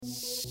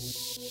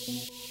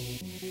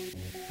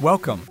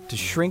Welcome to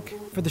Shrink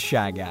for the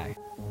Shy Guy.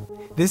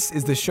 This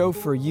is the show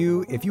for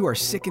you if you are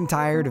sick and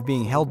tired of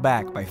being held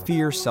back by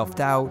fear,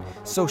 self-doubt,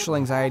 social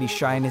anxiety,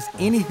 shyness,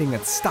 anything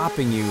that's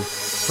stopping you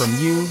from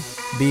you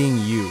being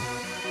you.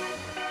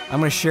 I'm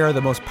going to share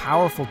the most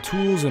powerful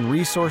tools and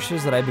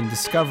resources that I've been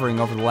discovering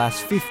over the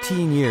last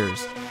 15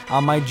 years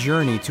on my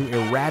journey to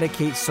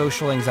eradicate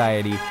social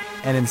anxiety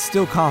and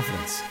instill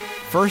confidence,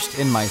 first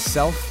in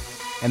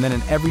myself and then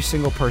in every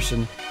single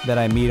person that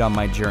I meet on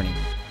my journey.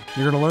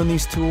 You're going to learn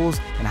these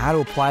tools and how to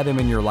apply them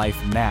in your life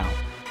now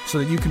so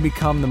that you can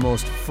become the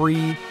most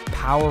free,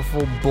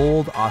 powerful,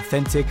 bold,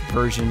 authentic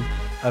version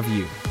of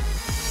you.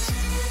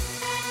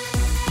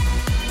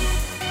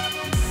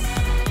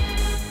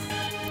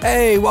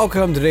 Hey,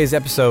 welcome to today's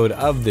episode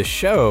of the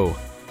show.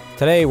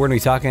 Today we're going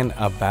to be talking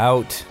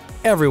about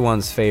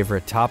everyone's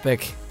favorite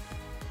topic,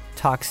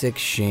 toxic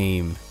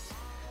shame.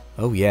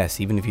 Oh yes,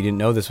 even if you didn't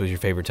know this was your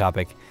favorite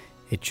topic,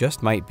 it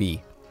just might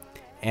be.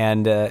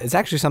 And it's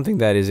actually something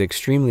that is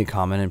extremely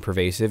common and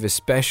pervasive,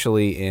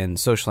 especially in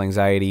social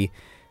anxiety,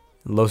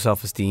 low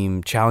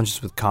self-esteem,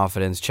 challenges with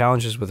confidence,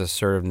 challenges with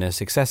assertiveness,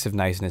 excessive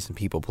niceness, and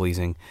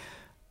people-pleasing.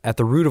 At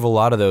the root of a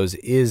lot of those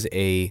is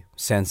a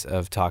sense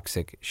of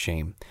toxic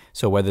shame.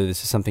 So whether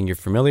this is something you're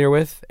familiar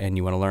with and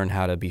you want to learn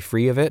how to be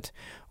free of it,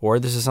 or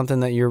this is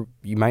something that you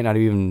might not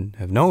even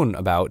have known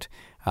about,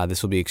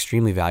 this will be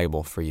extremely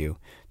valuable for you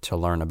to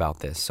learn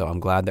about this. So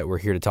I'm glad that we're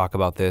here to talk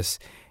about this.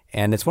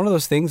 And it's one of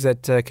those things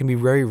that can be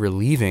very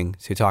relieving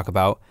to talk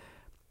about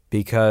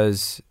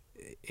because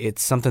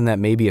it's something that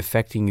may be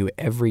affecting you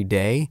every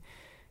day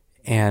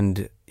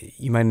and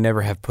you might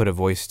never have put a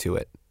voice to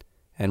it.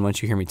 And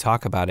once you hear me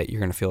talk about it,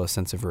 you're going to feel a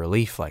sense of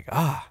relief like,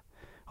 oh,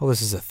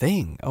 this is a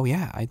thing. Oh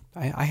yeah,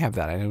 I have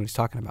that. I know what he's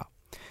talking about.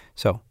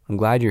 So I'm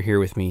glad you're here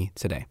with me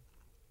today.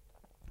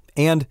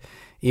 And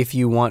if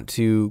you want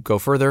to go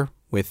further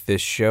with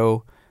this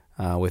show,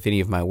 with any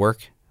of my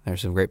work,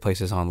 there's some great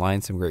places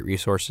online, some great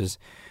resources.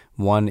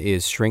 One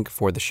is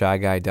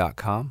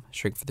shrinkfortheshyguy.com,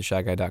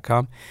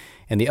 shrinkfortheshyguy.com.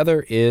 And the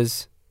other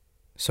is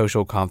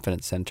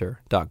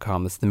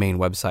socialconfidencecenter.com. That's the main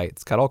website.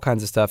 It's got all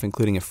kinds of stuff,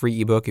 including a free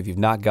ebook. If you've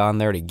not gone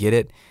there to get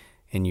it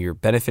and you're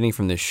benefiting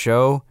from this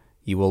show,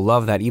 you will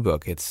love that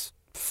ebook. It's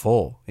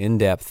full,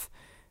 in-depth,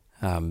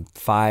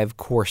 5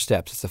 core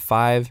steps. It's the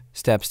 5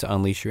 steps to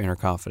unleash your inner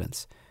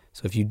confidence.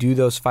 So if you do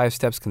those 5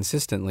 steps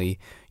consistently,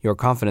 your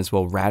confidence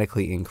will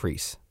radically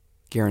increase.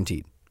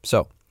 Guaranteed.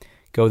 So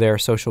go there,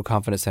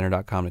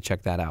 socialconfidencecenter.com, to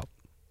check that out.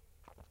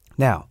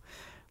 Now,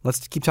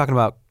 let's keep talking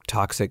about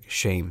toxic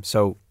shame.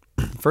 So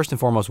first and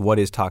foremost, what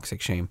is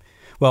toxic shame?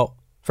 Well,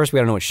 first we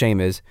got to know what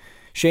shame is.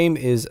 Shame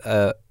is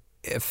a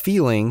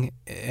feeling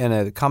and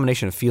a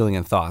combination of feeling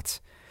and thoughts,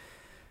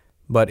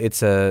 but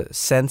it's a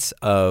sense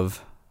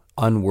of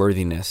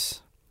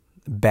unworthiness,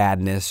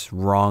 badness,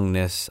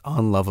 wrongness,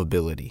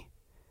 unlovability.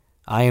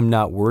 I am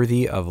not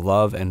worthy of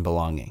love and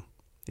belonging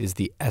is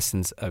the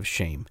essence of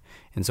shame.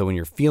 And so when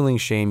you're feeling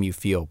shame, you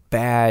feel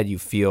bad, you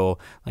feel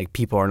like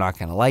people are not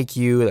going to like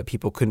you, that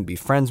people couldn't be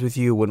friends with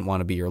you, wouldn't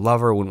want to be your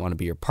lover, wouldn't want to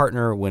be your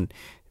partner, would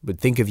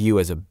think of you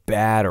as a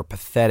bad or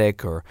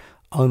pathetic or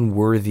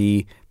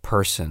unworthy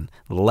person,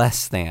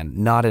 less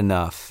than, not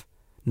enough,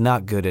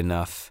 not good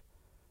enough,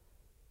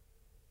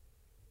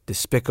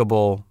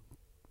 despicable,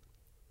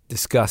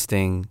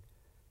 disgusting,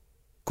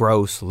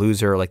 gross,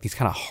 loser, like these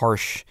kind of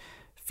harsh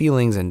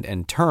feelings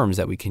and terms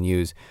that we can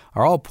use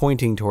are all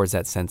pointing towards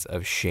that sense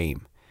of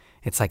shame.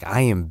 It's like, I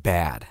am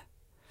bad.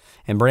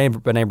 And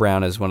Brené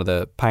Brown is one of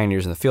the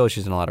pioneers in the field.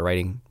 She's done a lot of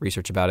writing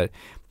research about it,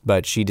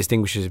 but she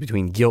distinguishes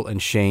between guilt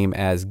and shame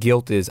as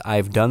guilt is,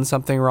 I've done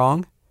something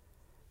wrong,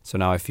 so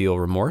now I feel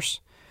remorse.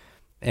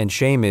 And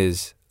shame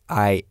is,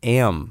 I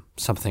am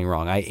something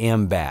wrong. I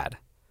am bad.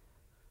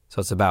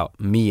 So it's about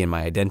me and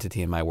my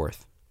identity and my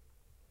worth.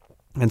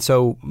 And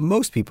so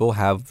most people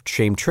have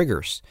shame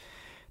triggers.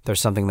 There's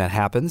something that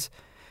happens.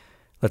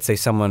 Let's say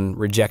someone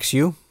rejects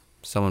you,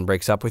 someone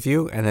breaks up with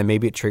you, and then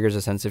maybe it triggers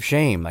a sense of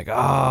shame. Like,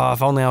 oh,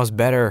 if only I was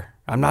better.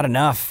 I'm not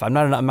enough. I'm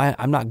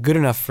not good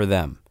enough for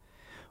them.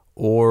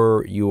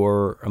 Or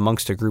you're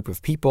amongst a group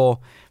of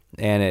people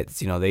and it's,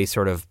 they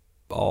sort of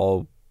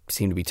all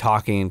seem to be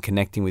talking and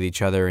connecting with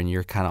each other and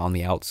you're kind of on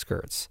the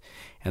outskirts.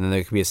 And then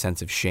there could be a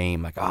sense of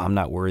shame, like, oh, I'm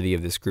not worthy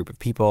of this group of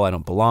people. I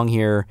don't belong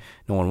here.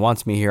 No one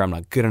wants me here. I'm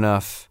not good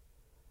enough.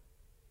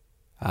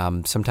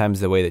 Sometimes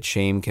the way that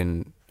shame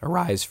can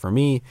arise for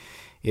me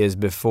is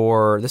this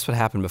would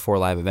happen before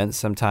live events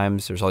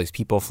sometimes. There's all these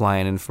people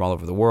flying in from all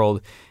over the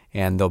world,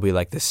 and there'll be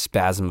like this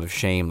spasm of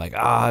shame, like,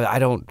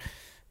 I'm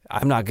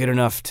not good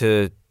enough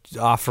to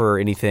offer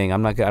anything. I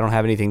don't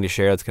have anything to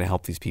share that's going to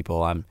help these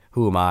people.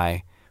 Who am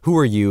I? Who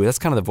are you? That's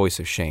kind of the voice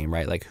of shame,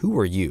 right? Like, who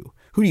are you?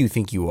 Who do you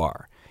think you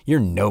are?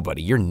 You're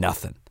nobody. You're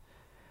nothing,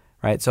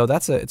 right? So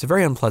it's a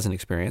very unpleasant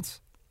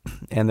experience,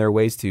 and there are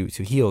ways to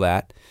heal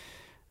that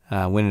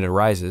when it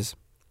arises.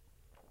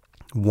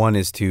 One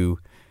is to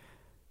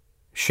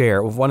be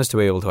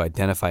able to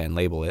identify and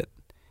label it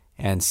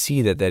and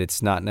see that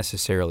it's not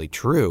necessarily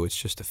true. It's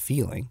just a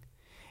feeling.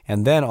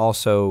 And then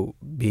also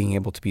being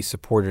able to be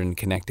supported and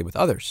connected with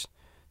others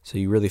So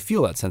you really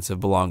feel that sense of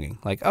belonging.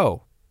 Like,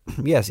 oh,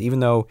 yes, even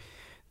though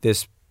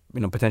this,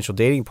 potential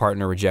dating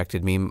partner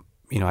rejected me,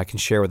 I can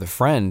share with a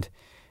friend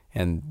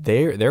and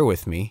they're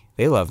with me,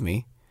 they love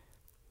me,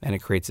 and it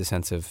creates a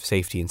sense of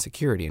safety and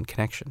security and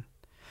connection.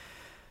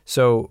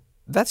 So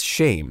that's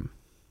shame.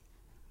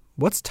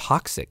 What's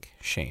toxic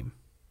shame?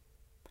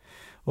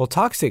 Well,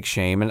 toxic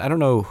shame, and I don't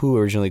know who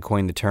originally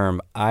coined the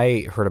term.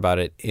 I heard about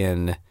it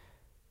in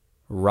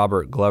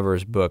Robert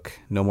Glover's book,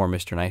 No More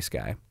Mr. Nice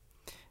Guy,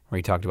 where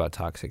he talked about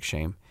toxic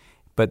shame.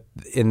 But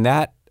in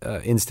that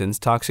instance,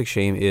 toxic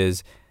shame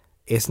is,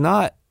 it's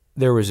not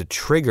there was a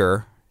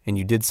trigger and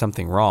you did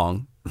something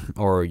wrong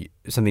or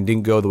something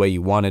didn't go the way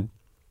you wanted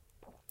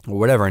or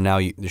whatever, and now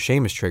the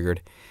shame is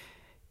triggered.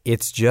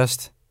 It's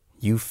just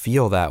you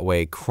feel that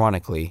way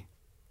chronically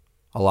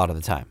a lot of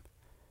the time.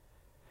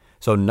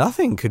 So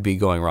nothing could be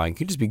going wrong. You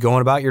could just be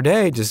going about your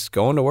day, just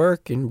going to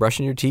work and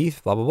brushing your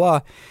teeth, blah, blah,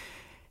 blah.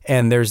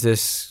 And there's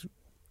this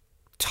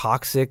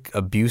toxic,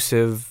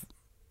 abusive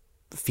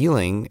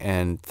feeling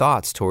and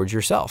thoughts towards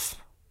yourself.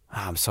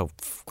 Oh, I'm so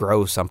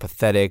gross. I'm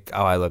pathetic.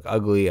 Oh, I look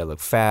ugly. I look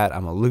fat.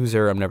 I'm a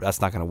loser.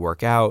 That's not going to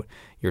work out.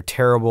 You're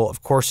terrible.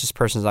 Of course, this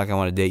person's not going to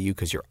want to date you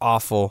because you're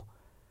awful.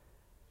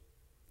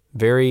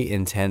 Very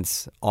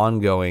intense,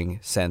 ongoing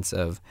sense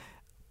of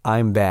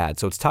I'm bad.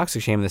 So it's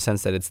toxic shame in the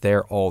sense that it's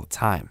there all the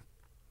time.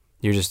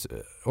 You're just,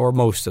 or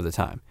most of the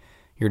time,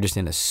 you're just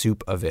in a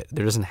soup of it.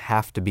 There doesn't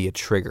have to be a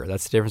trigger.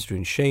 That's the difference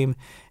between shame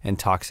and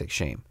toxic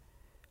shame,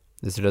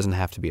 is there doesn't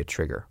have to be a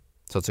trigger.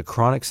 So it's a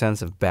chronic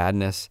sense of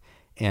badness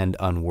and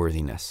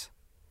unworthiness.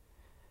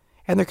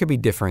 And there could be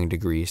differing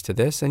degrees to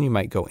this, and you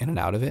might go in and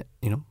out of it.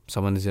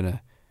 Someone who's in an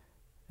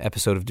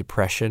episode of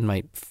depression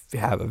might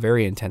have a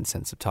very intense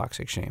sense of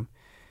toxic shame.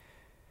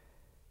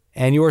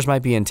 And yours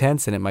might be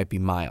intense and it might be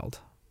mild.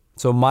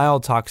 So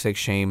mild toxic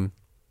shame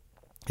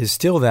is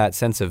still that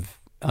sense of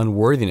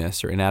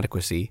unworthiness or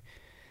inadequacy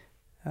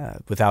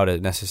without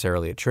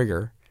necessarily a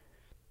trigger,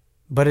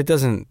 but it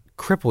doesn't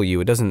cripple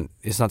you.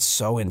 It's not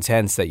so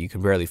intense that you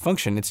can barely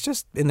function. It's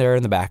just in there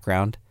in the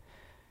background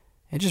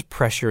and just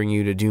pressuring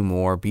you to do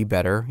more, be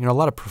better. A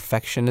lot of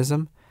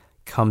perfectionism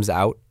comes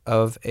out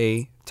of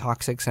a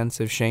toxic sense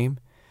of shame.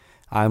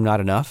 I'm not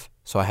enough,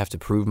 so I have to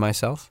prove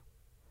myself.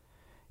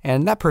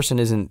 And that person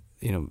isn't,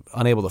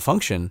 unable to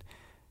function,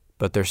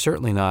 but they're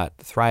certainly not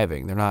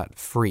thriving. They're not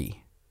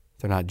free.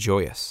 They're not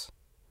joyous.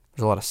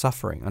 There's a lot of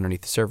suffering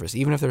underneath the surface,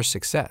 even if there's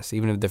success,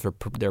 even if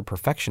their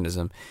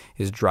perfectionism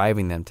is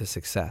driving them to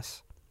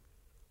success.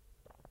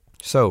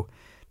 So,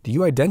 do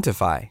you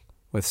identify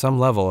with some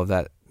level of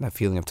that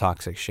feeling of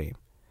toxic shame?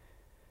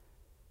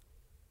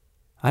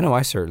 I know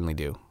I certainly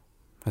do.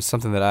 It's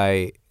something that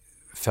I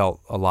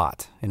felt a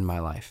lot in my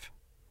life.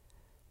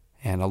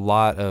 And a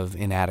lot of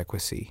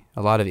inadequacy,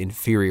 a lot of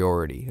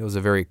inferiority. It was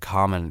a very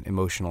common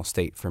emotional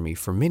state for me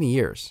for many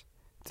years,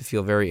 to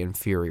feel very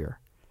inferior.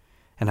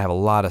 And I have a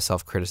lot of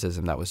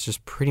self-criticism that was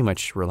just pretty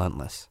much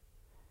relentless.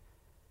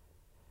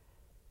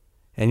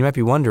 And you might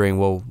be wondering,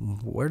 well,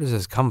 where does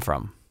this come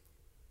from?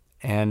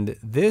 And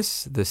the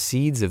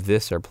seeds of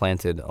this are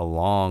planted a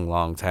long,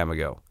 long time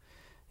ago.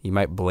 You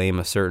might blame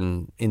a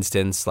certain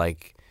instance,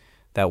 like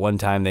that one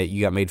time that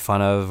you got made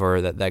fun of,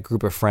 or that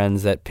group of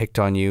friends that picked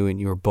on you and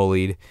you were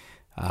bullied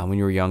when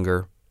you were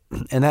younger.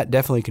 And that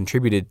definitely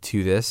contributed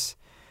to this.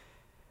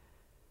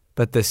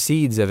 But the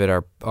seeds of it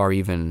are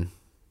even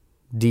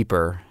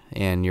deeper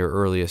in your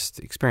earliest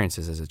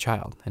experiences as a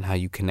child and how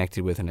you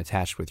connected with and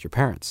attached with your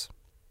parents.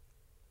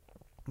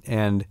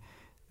 And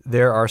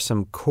there are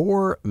some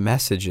core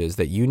messages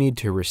that you need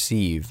to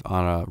receive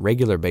on a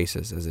regular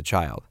basis as a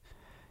child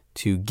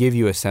to give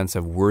you a sense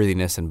of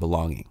worthiness and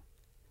belonging.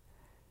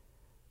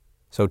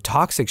 So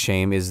toxic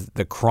shame is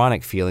the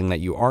chronic feeling that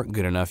you aren't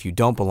good enough, you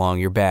don't belong,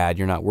 you're bad,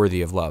 you're not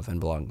worthy of love and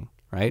belonging,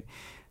 right?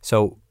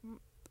 So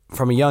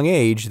from a young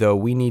age, though,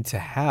 we need to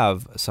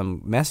have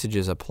some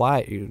messages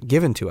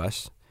given to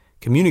us,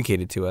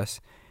 communicated to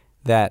us,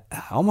 that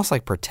almost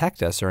like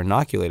protect us or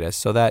inoculate us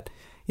so that,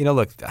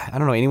 look, I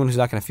don't know anyone who's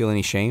not going to feel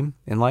any shame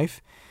in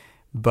life,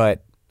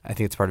 but I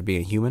think it's part of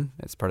being a human.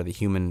 It's part of the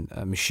human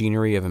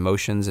machinery of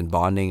emotions and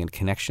bonding and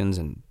connections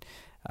and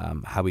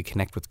how we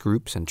connect with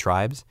groups and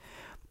tribes.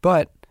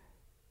 But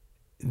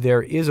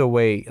there is a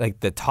way,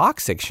 like the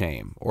toxic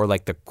shame or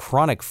like the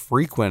chronic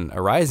frequent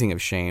arising of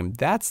shame,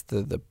 that's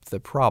the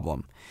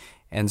problem.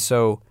 And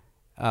so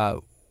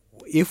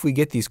if we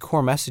get these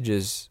core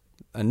messages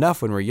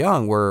enough when we're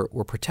young, we're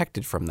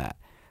protected from that.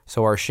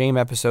 So our shame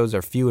episodes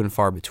are few and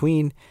far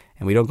between,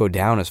 and we don't go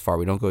down as far.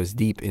 We don't go as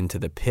deep into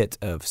the pit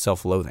of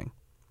self-loathing.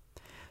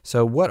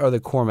 So what are the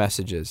core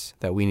messages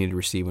that we need to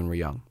receive when we're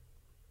young?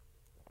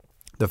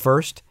 The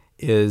first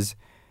is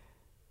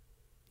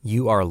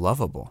you are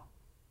lovable.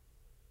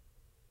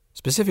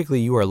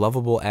 Specifically, you are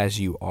lovable as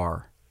you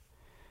are.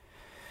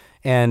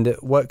 And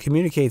what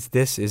communicates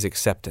this is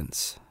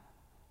acceptance.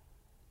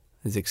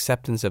 Is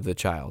acceptance of the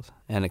child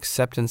and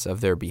acceptance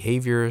of their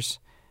behaviors,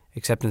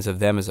 acceptance of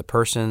them as a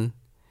person.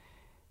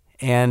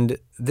 And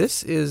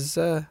this is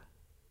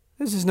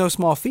no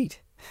small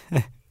feat.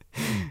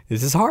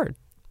 This is hard.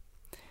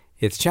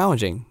 it's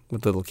challenging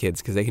with little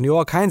kids because they can do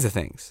all kinds of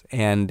things.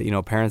 And,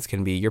 your parents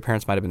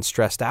might have been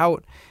stressed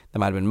out. There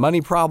might have been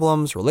money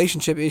problems,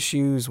 relationship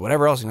issues,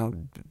 whatever else,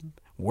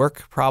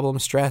 work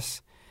problems,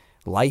 stress,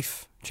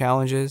 life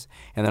challenges.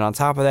 And then on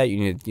top of that, you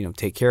need to,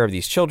 take care of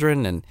these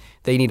children, and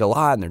they need a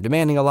lot, and they're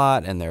demanding a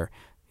lot, and they're,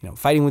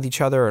 fighting with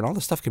each other, and all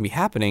this stuff can be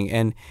happening.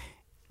 And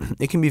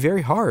it can be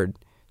very hard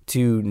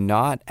to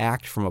not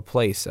act from a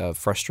place of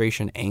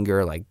frustration,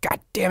 anger, like, God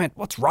damn it,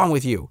 what's wrong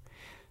with you?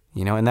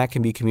 And that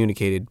can be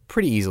communicated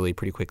pretty easily,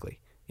 pretty quickly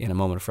in a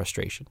moment of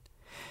frustration.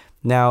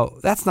 Now,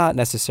 that's not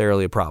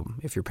necessarily a problem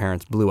if your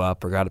parents blew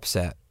up or got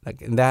upset.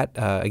 That,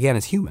 again,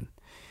 is human.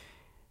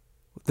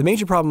 The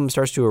major problem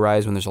starts to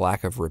arise when there's a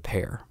lack of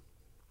repair.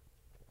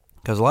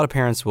 Because a lot of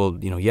parents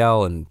will,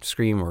 yell and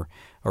scream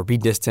or be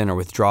distant or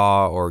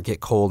withdraw or get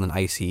cold and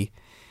icy,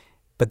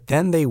 but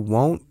then they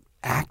won't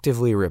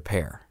actively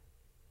repair.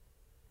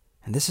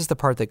 And this is the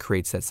part that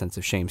creates that sense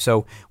of shame.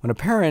 So when a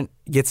parent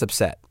gets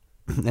upset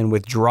and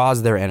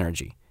withdraws their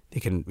energy, they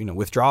can,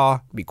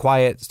 withdraw, be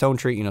quiet,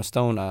 stonewalling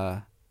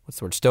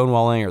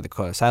or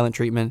the silent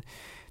treatment.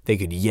 They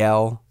could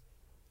yell.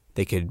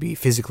 They could be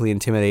physically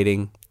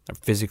intimidating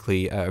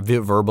or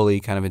verbally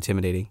kind of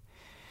intimidating.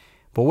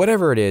 But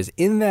whatever it is,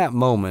 in that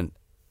moment,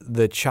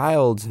 the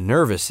child's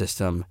nervous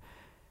system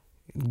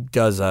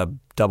does a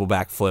double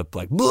backflip,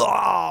 like,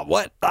 blah,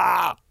 what?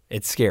 Ah!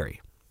 It's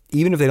scary.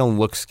 Even if they don't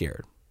look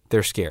scared,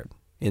 they're scared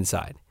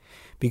inside.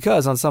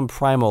 Because on some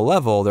primal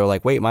level, they're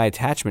like, wait, my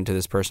attachment to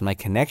this person, my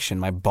connection,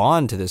 my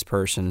bond to this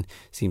person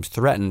seems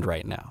threatened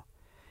right now.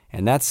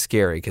 And that's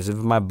scary, because if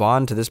my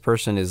bond to this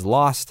person is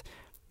lost,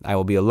 I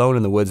will be alone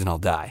in the woods and I'll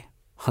die.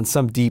 On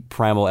some deep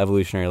primal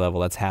evolutionary level,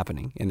 that's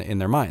happening in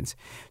their minds.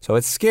 So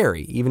it's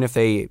scary, even if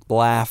they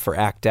laugh or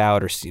act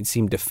out or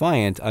seem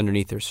defiant,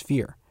 underneath there's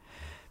fear.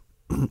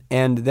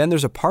 And then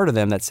there's a part of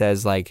them that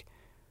says, like,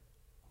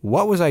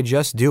 what was I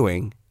just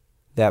doing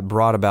that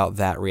brought about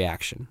that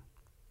reaction?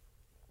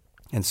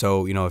 And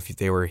so, if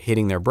they were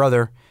hitting their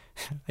brother,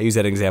 I use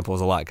that example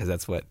a lot because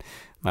that's what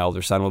my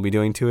older son will be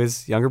doing to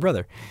his younger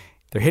brother.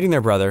 They're hitting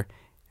their brother,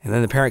 and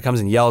then the parent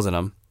comes and yells at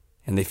them,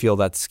 and they feel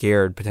that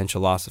scared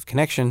potential loss of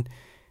connection.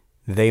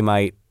 They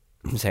might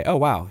say, oh,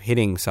 wow,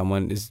 hitting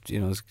someone is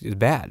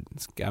bad.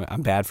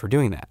 I'm bad for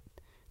doing that.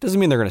 Doesn't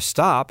mean they're going to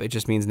stop. It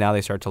just means now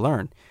they start to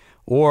learn.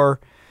 Or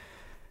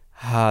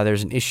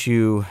there's an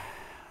issue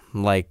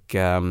like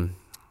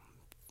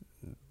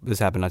this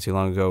happened not too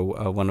long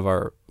ago. One of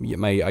our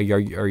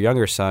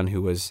younger son,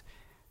 who was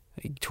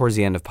towards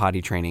the end of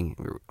potty training,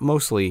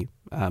 mostly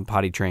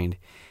potty trained,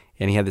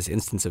 and he had this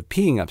instance of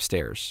peeing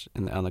upstairs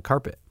on the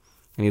carpet.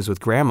 And he was with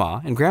grandma,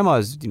 and grandma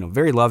is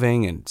very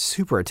loving and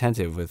super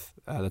attentive with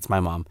that's my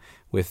mom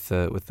with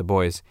the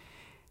boys.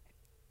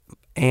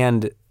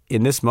 And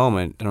in this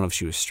moment, I don't know if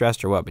she was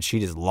stressed or what, but she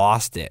just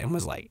lost it and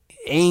was like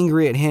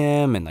angry at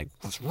him and like,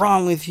 what's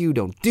wrong with you?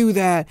 Don't do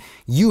that.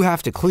 You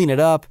have to clean it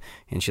up.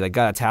 And she like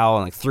got a towel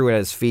and like threw it at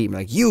his feet and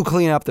like, you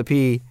clean up the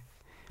pee.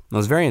 And it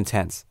was very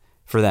intense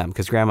for them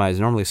because grandma is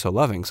normally so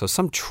loving. So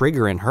some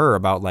trigger in her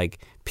about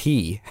like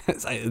pee,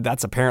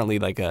 that's apparently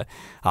like a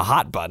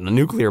hot button, a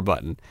nuclear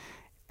button.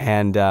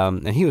 And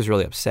he was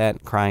really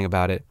upset, crying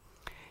about it.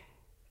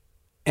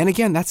 And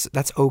again, that's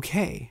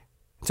okay.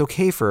 It's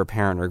okay for a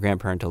parent or a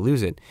grandparent to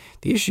lose it.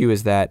 The issue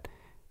is that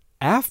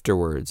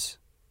afterwards,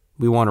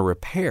 we want to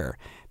repair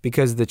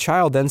because the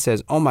child then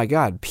says, oh my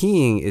God,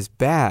 peeing is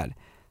bad.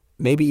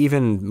 Maybe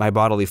even my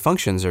bodily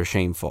functions are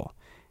shameful.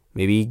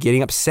 Maybe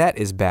getting upset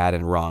is bad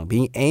and wrong.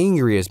 Being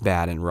angry is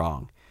bad and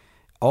wrong.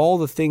 All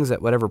the things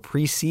that whatever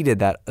preceded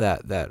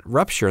that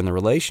rupture in the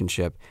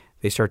relationship,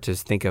 they start to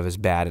think of as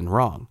bad and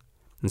wrong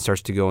and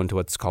starts to go into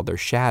what's called their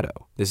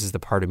shadow. This is the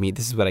part of me.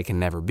 This is what I can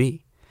never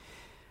be.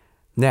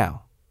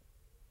 Now,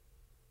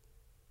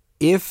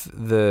 if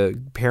the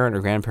parent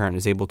or grandparent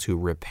is able to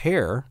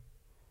repair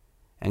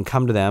and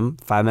come to them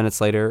 5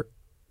 minutes later,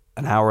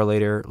 an hour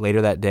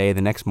later that day,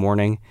 the next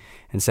morning,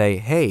 and say,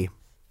 hey,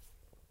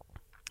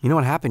 you know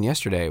what happened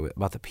yesterday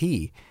about the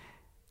pee?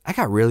 I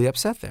got really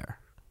upset there.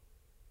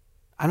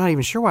 I'm not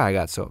even sure why I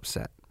got so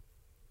upset.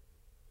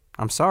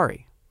 I'm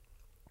sorry.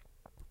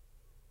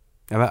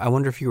 I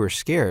wonder if you were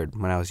scared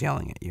when I was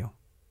yelling at you.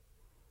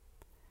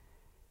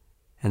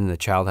 And the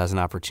child has an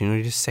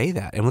opportunity to say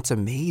that. And what's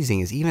amazing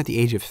is even at the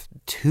age of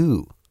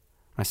 2,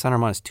 my son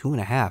Armand is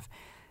 2.5,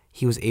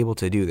 he was able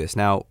to do this.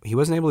 Now, he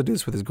wasn't able to do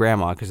this with his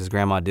grandma because his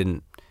grandma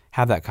didn't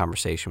have that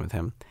conversation with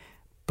him.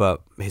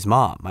 But his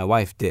mom, my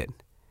wife, did.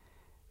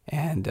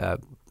 And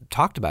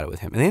talked about it with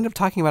him. And they ended up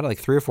talking about it like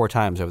 3 or 4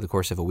 times over the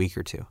course of a week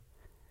or 2.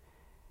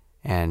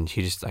 And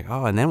she just like,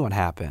 oh, and then what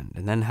happened?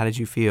 And then how did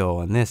you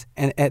feel? And this.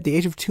 And at the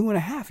age of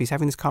 2.5, he's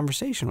having this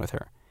conversation with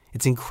her.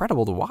 It's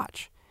incredible to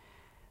watch.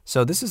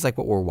 So this is like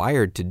what we're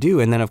wired to do.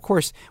 And then, of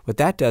course, what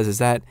that does is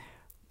that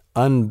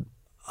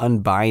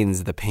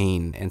unbinds the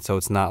pain. And so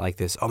it's not like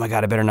this, oh my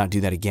God, I better not do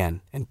that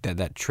again. And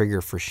that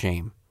trigger for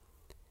shame.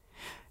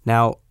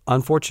 Now,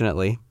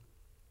 unfortunately,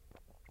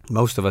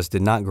 most of us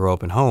did not grow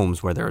up in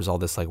homes where there was all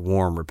this like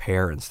warm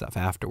repair and stuff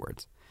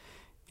afterwards.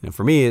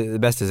 For me, the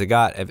best as it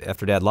got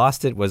after Dad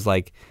lost it was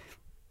like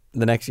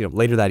the next,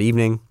 later that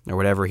evening or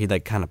whatever, he'd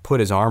like kind of put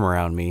his arm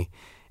around me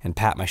and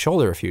pat my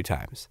shoulder a few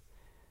times.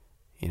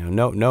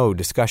 No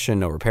discussion,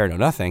 no repair, no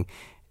nothing.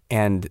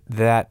 And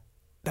that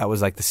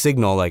was like the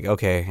signal, like,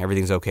 okay,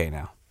 everything's okay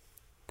now.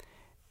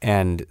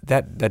 And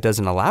that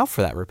doesn't allow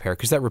for that repair,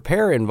 because that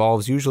repair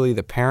involves usually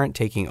the parent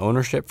taking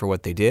ownership for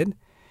what they did,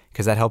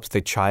 because that helps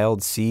the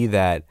child see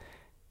that,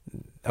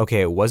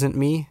 okay, it wasn't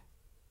me,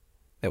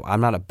 that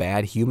I'm not a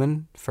bad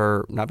human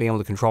for not being able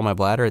to control my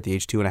bladder at the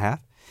age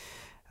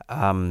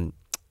 2.5.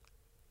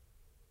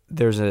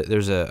 There's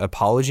a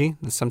apology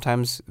that's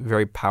sometimes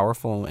very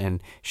powerful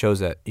and shows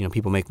that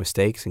people make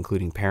mistakes,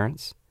 including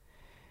parents.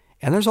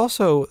 And there's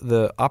also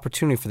the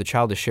opportunity for the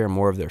child to share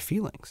more of their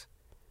feelings.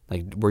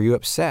 Like, were you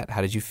upset?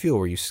 How did you feel?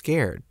 Were you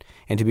scared?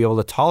 And to be able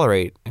to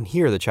tolerate and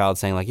hear the child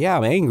saying like, yeah,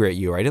 I'm angry at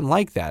you, or I didn't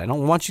like that. I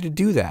don't want you to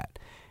do that.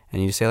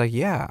 And you just say like,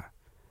 yeah,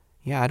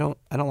 I don't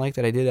like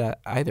that I did that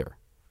either.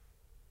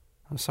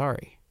 I'm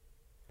sorry.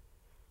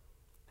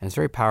 And it's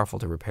very powerful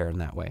to repair in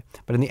that way.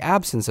 But in the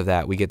absence of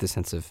that, we get the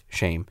sense of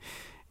shame.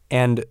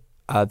 And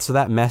so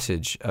that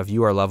message of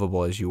you are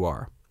lovable as you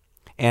are.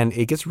 And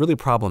it gets really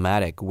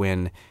problematic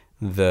when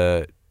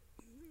the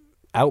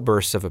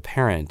outbursts of a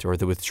parent or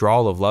the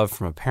withdrawal of love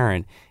from a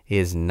parent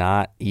is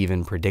not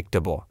even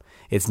predictable.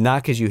 It's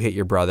not because you hit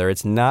your brother.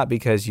 It's not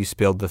because you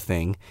spilled the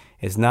thing.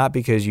 It's not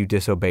because you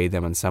disobeyed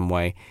them in some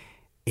way.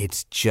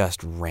 It's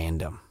just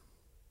random.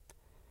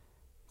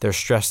 They're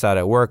stressed out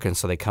at work, and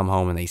so they come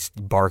home and they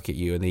bark at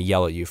you and they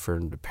yell at you for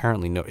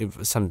apparently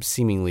some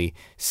seemingly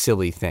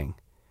silly thing.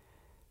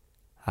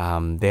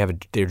 They're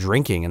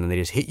drinking, and then they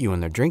just hit you when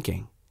they're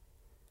drinking.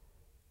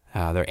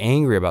 They're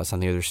angry about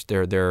something,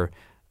 or they're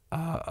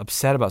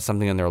upset about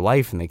something in their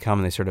life, and they come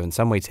and they sort of in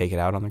some way take it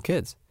out on their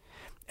kids.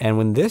 And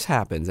when this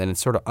happens, and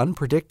it's sort of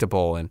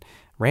unpredictable and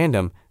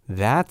random,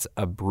 that's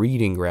a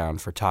breeding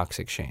ground for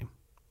toxic shame.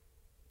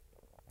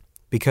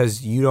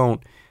 Because you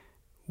don't,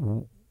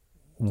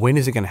 when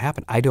is it going to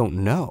happen? I don't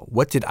know.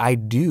 What did I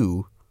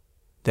do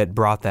that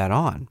brought that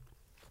on?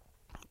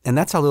 And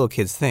that's how little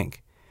kids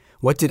think.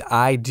 What did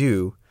I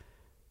do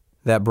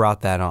that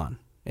brought that on?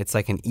 It's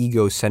like an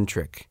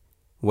egocentric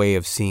way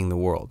of seeing the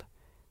world.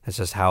 That's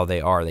just how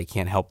they are. They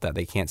can't help that.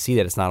 They can't see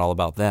that it's not all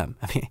about them.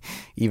 I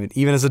mean,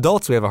 even as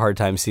adults, we have a hard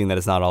time seeing that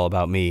it's not all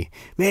about me.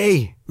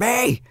 Me.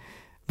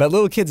 But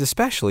little kids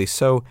especially.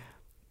 So,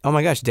 oh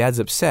my gosh, dad's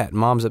upset.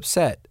 Mom's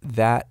upset.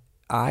 That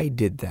I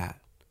did that.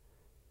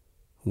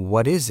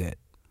 What is it?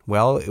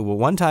 Well,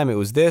 one time it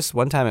was this,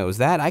 one time it was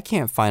that. I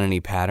can't find any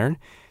pattern.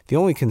 The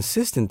only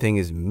consistent thing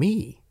is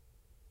me.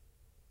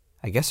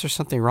 I guess there's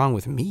something wrong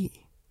with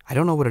me. I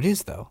don't know what it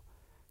is, though,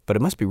 but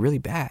it must be really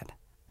bad.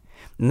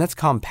 And that's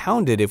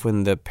compounded if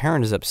when the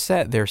parent is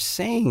upset, they're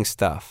saying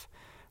stuff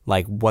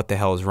like, what the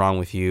hell is wrong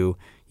with you,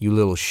 you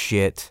little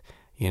shit.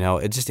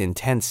 It's just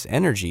intense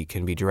energy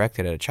can be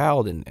directed at a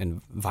child,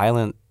 and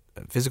violent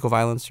physical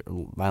violence,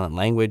 or violent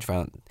language,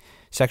 violent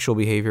sexual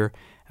behavior.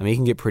 I mean, it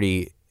can get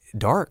pretty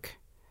dark.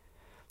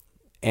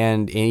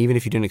 And even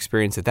if you didn't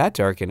experience it that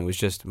dark and it was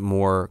just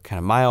more kind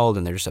of mild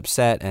and they're just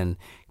upset and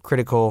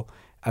critical,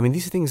 I mean,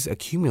 these things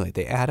accumulate,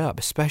 they add up,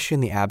 especially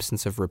in the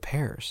absence of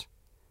repairs.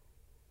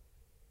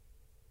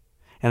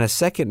 And a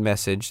second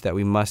message that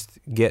we must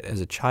get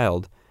as a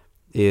child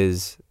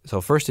is,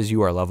 so first is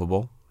you are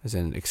lovable, as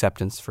in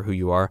acceptance for who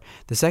you are.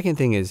 The second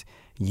thing is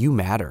you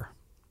matter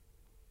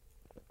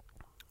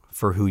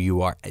for who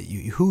you are.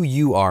 Who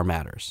you are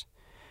matters.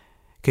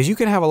 Because you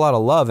can have a lot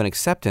of love and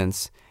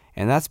acceptance,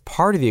 and that's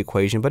part of the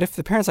equation. But if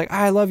the parent's like,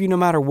 I love you no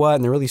matter what,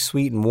 and they're really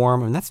sweet and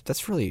warm, and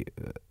that's really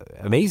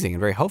amazing and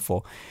very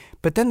helpful.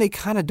 But then they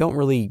kind of don't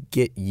really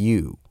get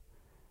you.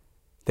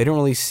 They don't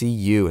really see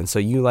you. And so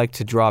you like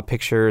to draw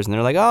pictures, and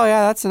they're like, oh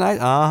yeah, that's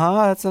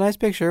a nice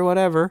picture,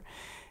 whatever.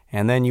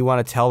 And then you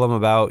want to tell them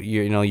about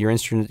you're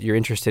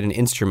interested in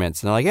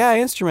instruments. And they're like, yeah,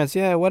 instruments,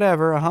 yeah,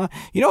 whatever,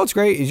 what's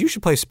great is you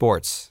should play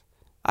sports.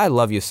 I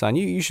love you, son.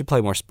 You should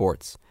play more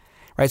sports.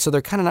 Right? So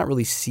they're kind of not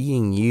really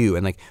seeing you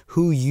and like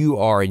who you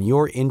are and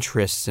your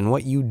interests and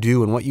what you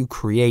do and what you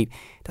create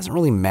doesn't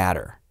really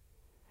matter.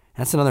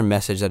 And that's another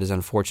message that is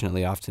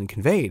unfortunately often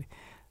conveyed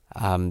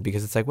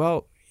because it's like,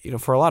 well,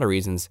 for a lot of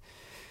reasons,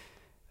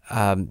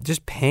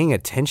 just paying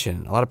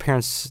attention. A lot of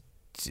parents,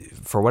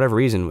 for whatever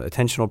reason,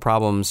 attentional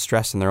problems,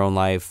 stress in their own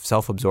life,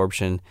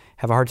 self-absorption,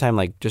 have a hard time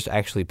like just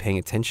actually paying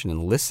attention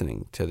and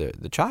listening to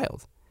the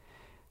child.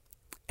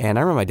 And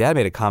I remember my dad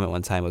made a comment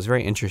one time. It was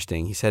very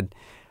interesting. He said,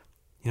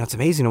 it's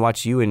amazing to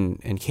watch you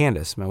and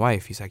Candace, my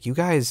wife. He's like, you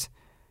guys,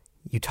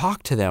 you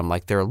talk to them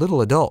like they're little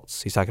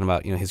adults. He's talking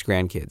about, his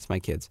grandkids, my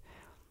kids.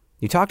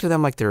 You talk to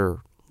them like they're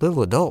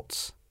little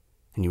adults,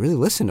 and you really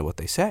listen to what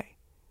they say.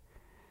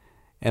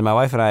 And my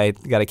wife and I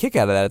got a kick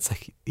out of that. It's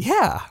like,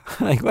 yeah,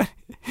 like what?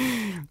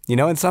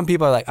 And some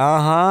people are like,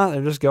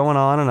 they're just going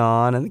on,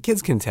 and the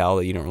kids can tell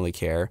that you don't really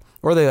care.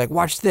 Or they're like,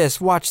 watch this.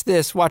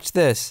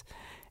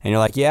 And you're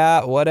like,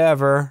 yeah,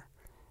 whatever.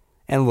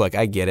 And look,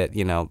 I get it.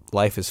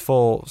 Life is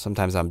full.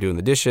 Sometimes I'm doing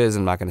the dishes.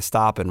 I'm not going to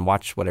stop and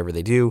watch whatever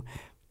they do.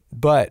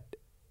 But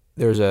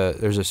there's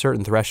a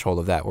certain threshold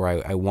of that where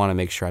I want to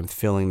make sure I'm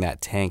filling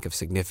that tank of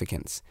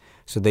significance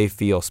so they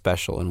feel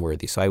special and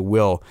worthy. So I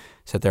will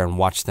sit there and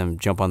watch them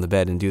jump on the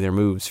bed and do their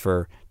moves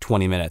for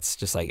 20 minutes.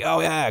 Just like,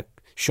 oh yeah,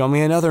 show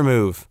me another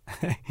move.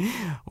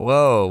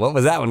 Whoa, what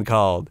was that one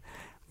called?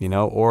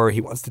 Or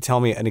he wants to tell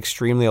me an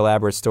extremely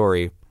elaborate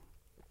story,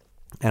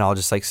 and I'll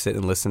just like sit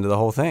and listen to the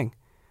whole thing.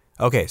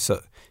 Okay,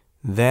 so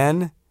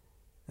then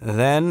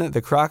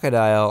the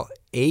crocodile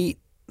ate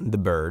the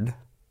bird.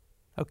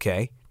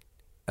 Okay,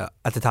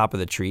 at the top of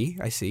the tree,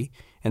 I see.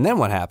 And then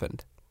what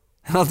happened?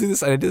 And I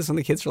did this when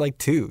the kids were like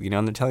 2,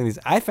 and they're telling these.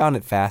 I found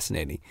it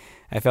fascinating.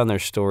 I found their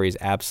stories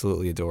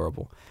absolutely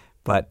adorable.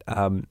 But,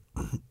 I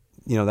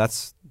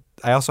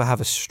also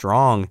have a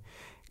strong,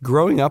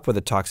 growing up with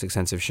a toxic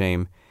sense of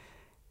shame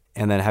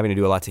and then having to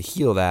do a lot to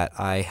heal that,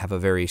 I have a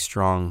very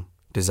strong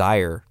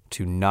desire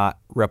to not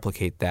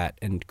replicate that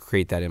and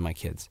create that in my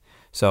kids.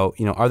 So,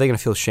 are they going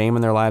to feel shame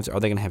in their lives? Are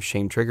they going to have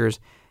shame triggers?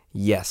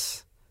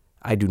 Yes.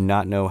 I do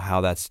not know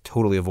how that's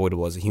totally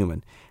avoidable as a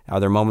human. Are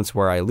there moments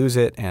where I lose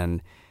it,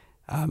 and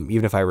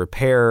even if I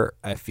repair,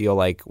 I feel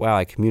like, wow,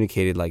 I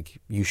communicated like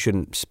you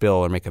shouldn't spill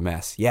or make a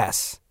mess.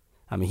 Yes,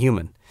 I'm a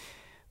human.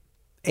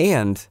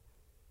 And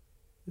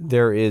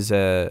there's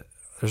a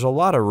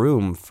lot of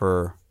room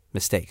for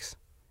mistakes.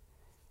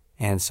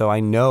 And so I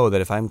know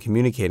that if I'm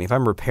communicating, if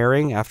I'm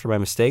repairing after my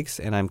mistakes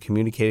and I'm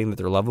communicating that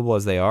they're lovable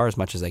as they are as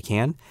much as I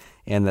can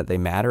and that they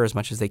matter as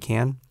much as they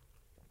can,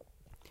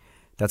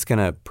 that's going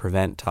to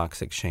prevent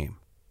toxic shame.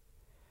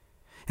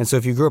 And so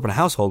if you grew up in a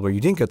household where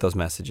you didn't get those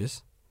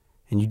messages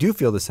and you do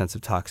feel the sense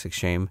of toxic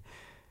shame,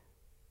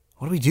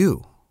 what do we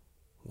do?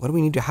 What do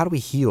we need to, how do we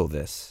heal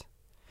this?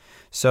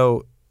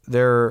 So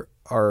there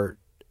are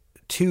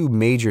 2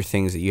 major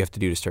things that you have to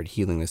do to start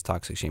healing this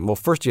toxic shame. Well,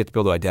 first you have to be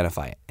able to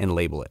identify it and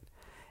label it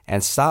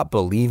and stop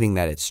believing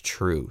that it's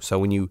true. So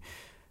when you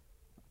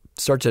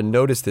start to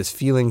notice this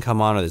feeling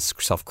come on, or this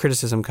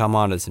self-criticism come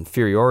on, or this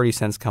inferiority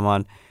sense come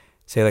on,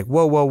 say like,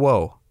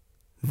 whoa,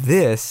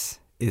 this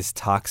is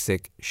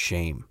toxic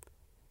shame.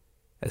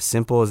 As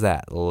simple as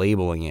that,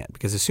 labeling it.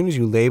 Because as soon as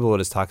you label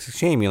it as toxic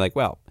shame, you're like,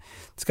 well,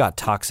 it's got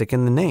toxic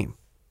in the name.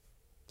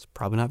 It's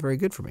probably not very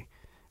good for me,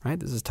 right?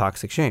 This is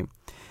toxic shame.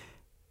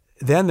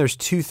 Then there's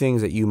 2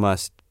 things that you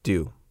must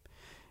do.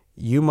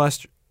 You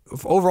must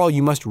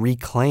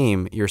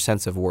reclaim your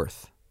sense of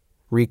worth.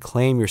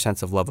 Reclaim your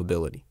sense of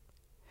lovability.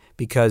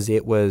 Because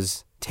it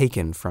was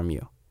taken from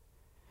you.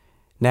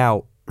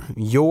 Now,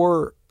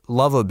 your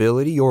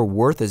lovability, your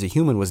worth as a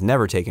human was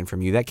never taken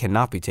from you. That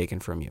cannot be taken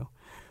from you.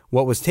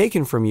 What was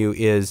taken from you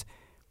is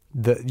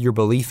your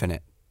belief in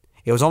it.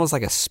 It was almost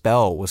like a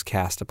spell was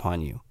cast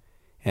upon you,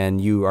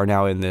 and you are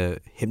now in the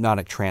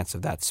hypnotic trance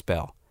of that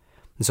spell.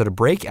 And so to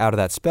break out of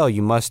that spell,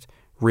 you must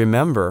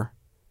remember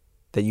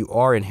that you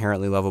are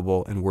inherently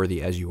lovable and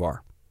worthy as you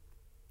are.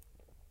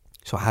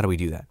 So how do we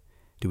do that?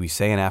 Do we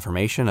say an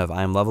affirmation of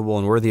I am lovable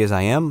and worthy as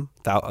I am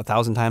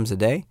 1,000 times a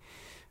day?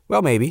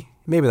 Well, maybe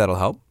that'll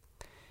help.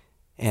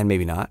 And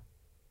maybe not.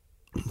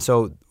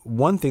 So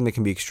one thing that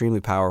can be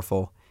extremely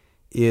powerful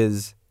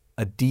is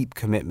a deep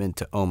commitment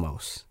to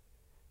OMOS.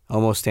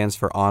 OMOS stands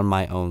for on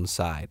my own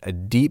side. A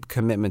deep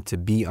commitment to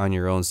be on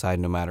your own side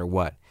no matter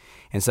what.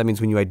 And so that means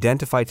when you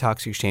identify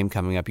toxic shame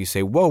coming up, you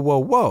say,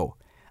 whoa.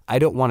 I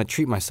don't want to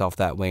treat myself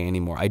that way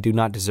anymore. I do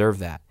not deserve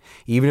that.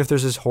 Even if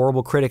there's this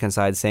horrible critic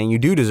inside saying you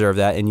do deserve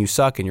that and you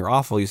suck and you're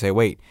awful, you say,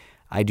 wait,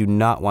 I do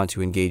not want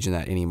to engage in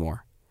that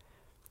anymore.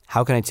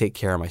 How can I take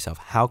care of myself?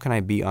 How can I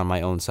be on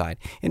my own side?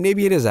 And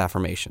maybe it is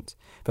affirmations,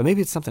 but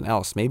maybe it's something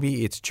else.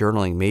 Maybe it's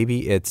journaling.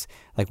 Maybe it's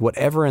like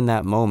whatever in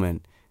that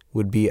moment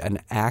would be an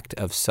act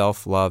of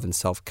self-love and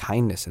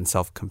self-kindness and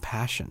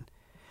self-compassion.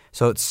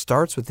 So it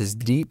starts with this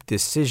deep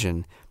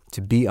decision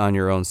to be on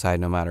your own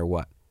side no matter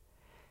what.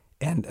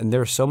 And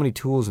there are so many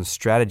tools and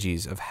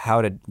strategies of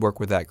how to work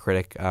with that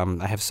critic.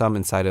 I have some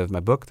inside of my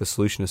book, The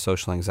Solution to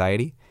Social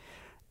Anxiety.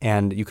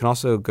 And you can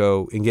also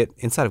go and get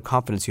inside of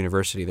Confidence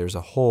University. There's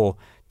a whole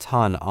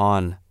ton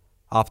on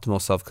optimal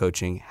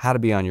self-coaching, how to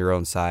be on your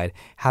own side,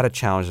 how to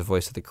challenge the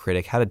voice of the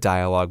critic, how to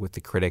dialogue with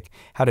the critic,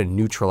 how to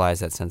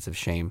neutralize that sense of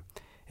shame.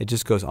 It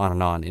just goes on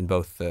and on in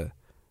both the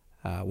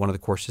one of the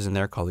courses in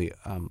there called the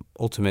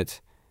Ultimate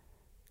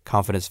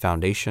Confidence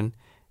Foundation,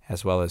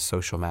 as well as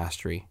Social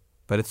Mastery.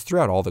 But it's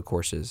throughout all the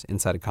courses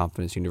inside of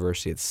Confidence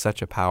University. It's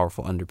such a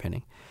powerful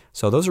underpinning.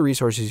 So those are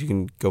resources you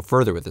can go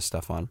further with this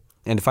stuff on.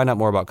 And to find out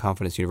more about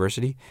Confidence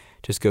University,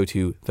 just go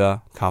to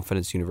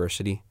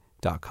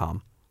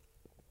theconfidenceuniversity.com.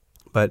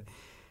 But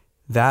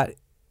that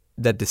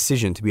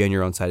decision to be on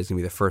your own side is going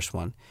to be the first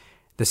one.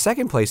 The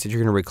second place that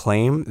you're going to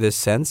reclaim this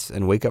sense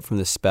and wake up from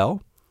this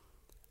spell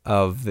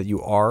of that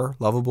you are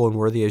lovable and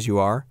worthy as you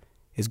are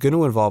is going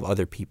to involve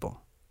other people.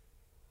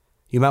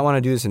 You might want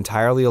to do this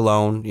entirely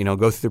alone,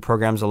 go through the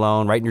programs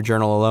alone, write in your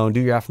journal alone,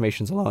 do your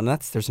affirmations alone.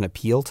 There's an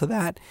appeal to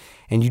that.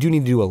 And you do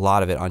need to do a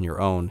lot of it on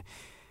your own,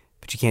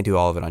 but you can't do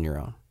all of it on your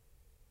own.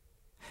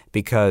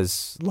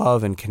 Because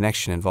love and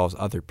connection involves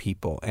other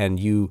people. And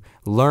you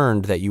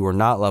learned that you were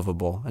not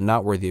lovable and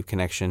not worthy of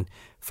connection,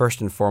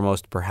 first and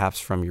foremost, perhaps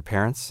from your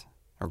parents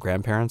or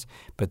grandparents.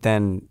 But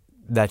then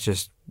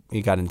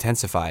it got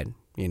intensified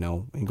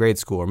in grade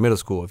school or middle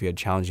school if you had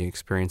challenging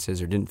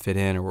experiences or didn't fit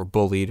in or were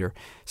bullied or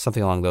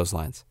something along those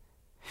lines.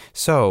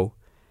 So,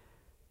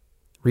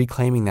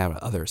 reclaiming that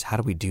with others, how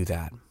do we do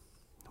that?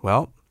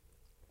 Well,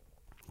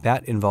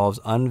 that involves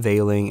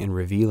unveiling and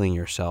revealing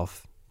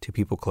yourself to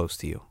people close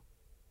to you.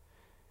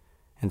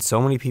 And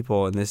so many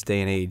people in this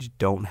day and age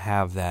don't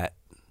have that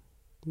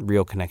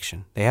real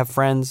connection. They have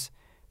friends,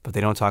 but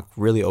they don't talk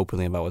really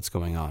openly about what's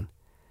going on.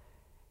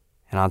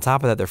 And on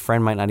top of that, their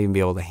friend might not even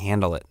be able to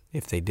handle it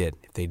if they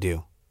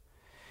do.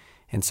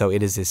 And so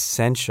it is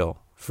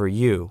essential for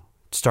you,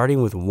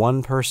 starting with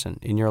one person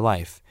in your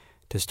life,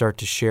 to start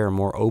to share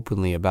more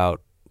openly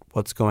about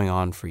what's going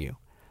on for you,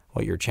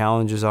 what your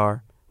challenges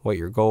are, what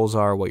your goals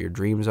are, what your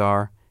dreams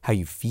are, how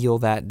you feel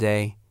that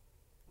day,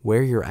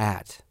 where you're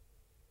at,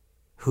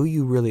 who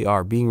you really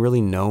are, being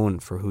really known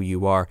for who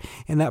you are,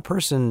 and that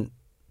person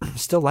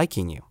still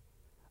liking you,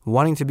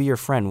 wanting to be your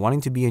friend,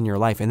 wanting to be in your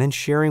life, and then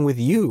sharing with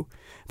you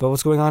about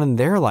what's going on in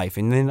their life.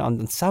 And then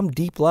on some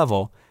deep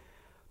level,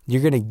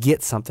 you're going to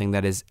get something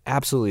that is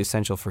absolutely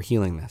essential for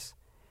healing this.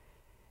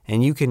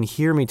 And you can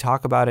hear me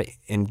talk about it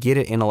and get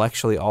it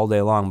intellectually all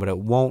day long, but it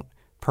won't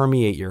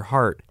permeate your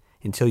heart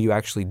until you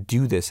actually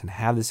do this and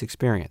have this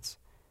experience.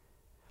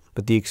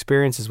 But the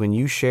experience is when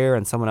you share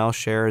and someone else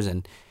shares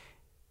and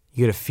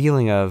you get a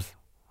feeling of,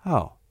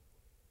 oh,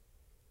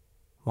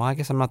 well, I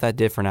guess I'm not that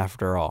different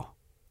after all.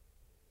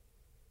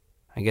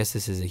 I guess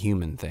this is a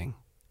human thing.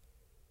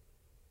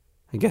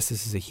 I guess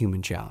this is a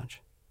human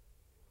challenge.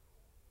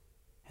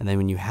 And then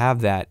when you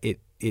have that,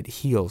 it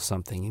heals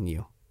something in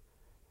you.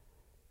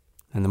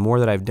 And the more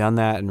that I've done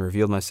that and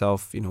revealed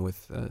myself,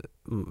 with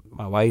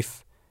my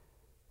wife,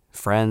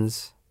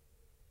 friends,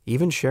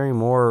 even sharing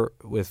more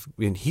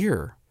in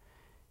here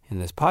in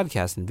this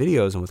podcast and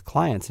videos and with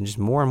clients and just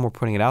more and more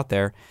putting it out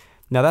there.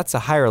 Now that's a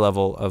higher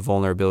level of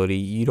vulnerability.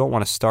 You don't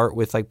want to start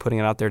with putting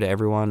it out there to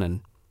everyone and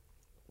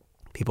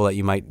people that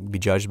you might be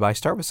judged by.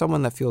 Start with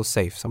someone that feels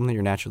safe, someone that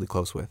you're naturally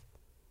close with.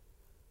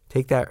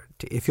 Take that.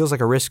 It feels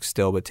like a risk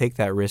still, but take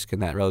that risk in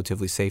that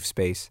relatively safe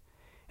space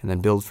and then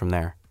build from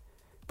there.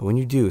 But when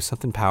you do,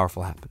 something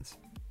powerful happens.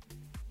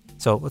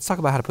 So let's talk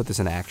about how to put this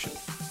into action.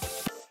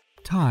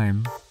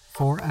 Time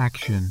for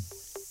action.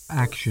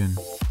 Action.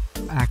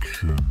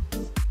 Action.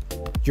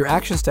 Your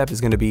action step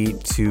is going to be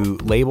to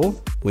label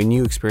when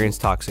you experience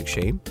toxic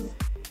shame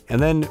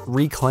and then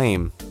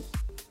reclaim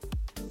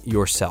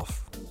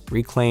yourself.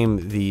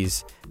 Reclaim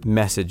these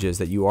messages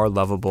that you are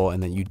lovable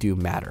and that you do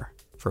matter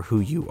for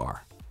who you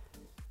are.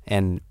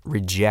 And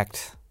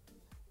reject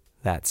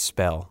that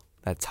spell,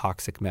 that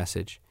toxic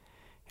message.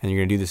 And you're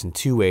going to do this in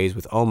two ways,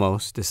 with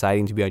almost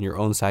deciding to be on your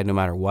own side no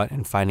matter what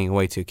and finding a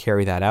way to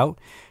carry that out,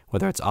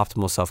 whether it's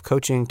optimal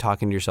self-coaching,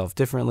 talking to yourself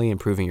differently,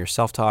 improving your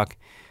self-talk,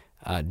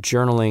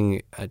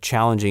 journaling,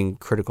 challenging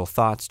critical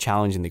thoughts,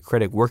 challenging the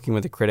critic, working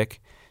with the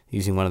critic,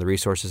 using one of the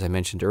resources I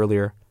mentioned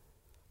earlier,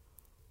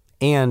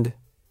 and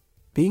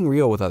being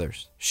real with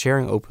others,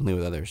 sharing openly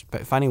with others,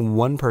 finding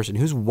one person,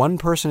 who's one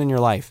person in your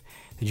life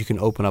that you can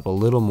open up a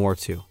little more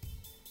to,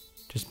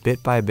 just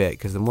bit by bit,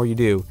 because the more you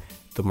do,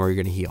 the more you're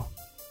going to heal.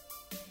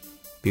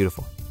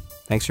 Beautiful.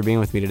 Thanks for being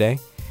with me today.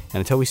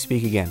 And until we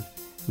speak again,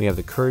 we have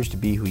the courage to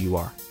be who you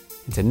are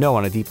and to know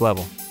on a deep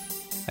level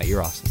that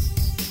you're awesome.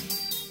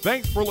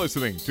 Thanks for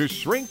listening to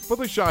Shrink for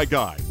the Shy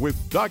Guy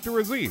with Dr.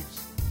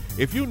 Aziz.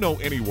 If you know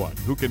anyone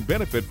who can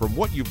benefit from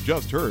what you've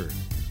just heard,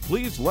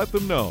 please let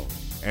them know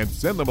and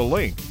send them a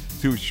link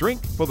to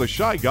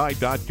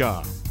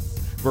shrinkfortheshyguy.com.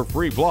 For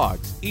free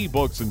blogs,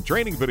 ebooks, and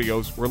training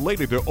videos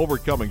related to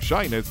overcoming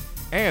shyness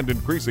and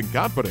increasing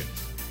confidence,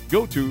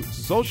 go to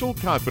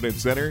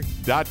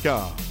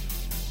socialconfidencecenter.com.